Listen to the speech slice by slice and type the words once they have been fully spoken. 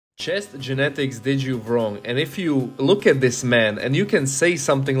Chest genetics did you wrong, and if you look at this man and you can say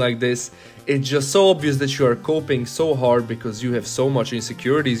something like this, it's just so obvious that you are coping so hard because you have so much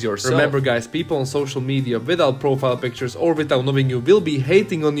insecurities yourself. Remember guys, people on social media without profile pictures or without knowing you will be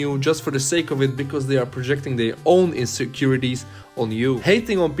hating on you just for the sake of it because they are projecting their own insecurities on you.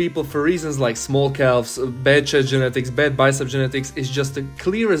 Hating on people for reasons like small calves, bad chest genetics, bad bicep genetics is just a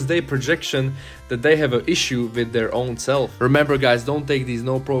clear as day projection that they have an issue with their own self. Remember guys, don't take these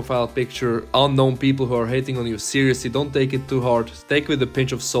no profile picture unknown people who are hating on you seriously. Don't take it too hard. Take it with a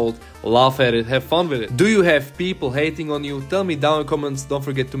pinch of salt, laugh at it, have fun with it. Do you have people hating on you? Tell me down in the comments. Don't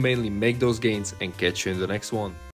forget to mainly make those gains and catch you in the next one.